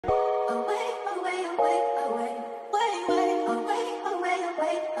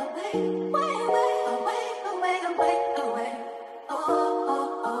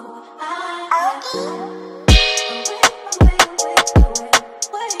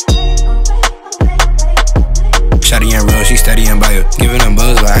Shawty and real, she steady and bio. Giving them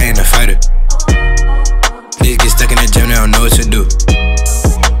buzz, but I ain't a fighter. Niggas get stuck in the gym, they don't know what to do.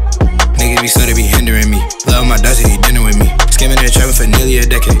 Niggas be slow, they be hindering me. Love my Deūce, he dinner with me. Skimming and trapping for nearly a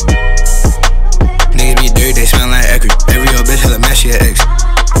decade. Niggas be dirty, they smell like acrid. Every old bitch hella mad, she an ex.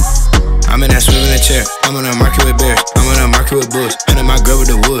 I'm in that Swivel chair. I'm on the market with bears. I'm on the market with bulls. Hunting my girl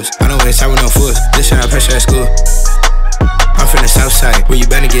with the wolves. I don't waste time with no fools. This shit I pressure at school. I'm from the south side. Where you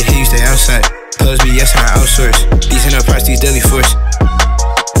better get hit, you stay outside. Clothes be yes and I outsource. These in the parts, these daily force.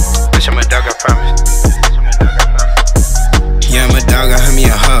 Bitch, I'm a dog, I promise. Yeah, I'm a dog, I heard me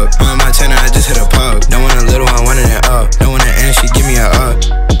a hug. I'm on my tenor, I just hit a pug. Don't want a little, I want it up. Don't want an end, she give me a up.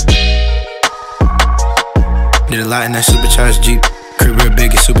 Did a lot in that supercharged Jeep. Crib real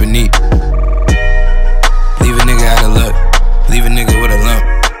big, it's super neat. Leave a nigga out of luck. Leave a nigga with a lump.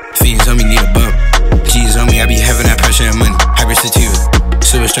 Fiends on me, need a bump. G's on me, I be having that pressure and money. Hyper sativa.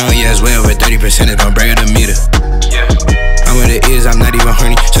 Super strong, yeah, it's way over 30%. It don't brag of the meter. Yeah. I'm what it is, I'm not even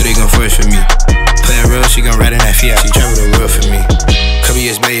horny, so they gon' force for me. Playin' real, she gon' ride in that Fiat. She travel the world for me. Couple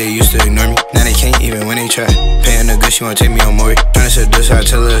years back, they used to ignore me. Now they can't even when they try. Paying the good, she won't take me on more. Tryna seduce her, I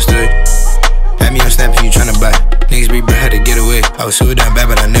tell her a story. Add me on Snap if you tryna buy. Niggas be bro, had to get away. I was super down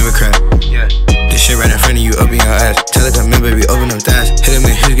bad, but I never cried. Yeah. This shit right in front of you, open your eyes. Tell her come in, baby, open them thighs. Hit him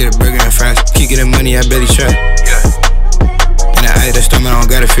in his, get a burger and fries. Keep getting money, I barely try. Yeah. In the eye of the storm, I don't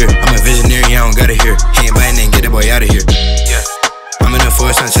gotta fear. I'm a visionary, I don't gotta hear. He ain't biting, then get that boy out of here. Yeah. I'm in the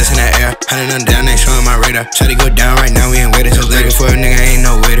forest, I'm testing that air. Hunting them down, they showing my radar. Try to go down right now, we ain't waiting. So looking for a nigga, I ain't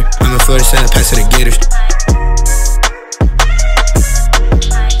no waiter. I'm in Florida, selling packs to the Gators.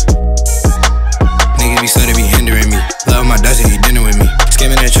 Niggas be slow, they be hindering me. Love my Deūce, he dinner with me.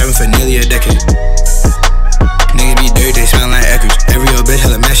 Skimming and trapping for nearly a decade. Niggas be dirty, they smell like acrid. Every old bitch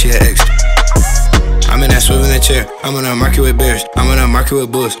hella mad, she an ex. I'm in that Swivel chair. I'm on the market with bears. I'm on the market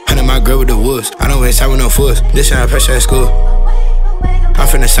with bulls. Hunting my girl with the wolves. I don't waste time with no fools. This shit I pressure at school. I'm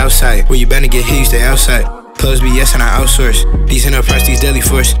from the south side. Where you better get hit, you stay outside. Clothes be yes and I outsource. These in the parts, these daily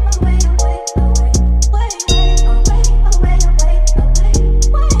force.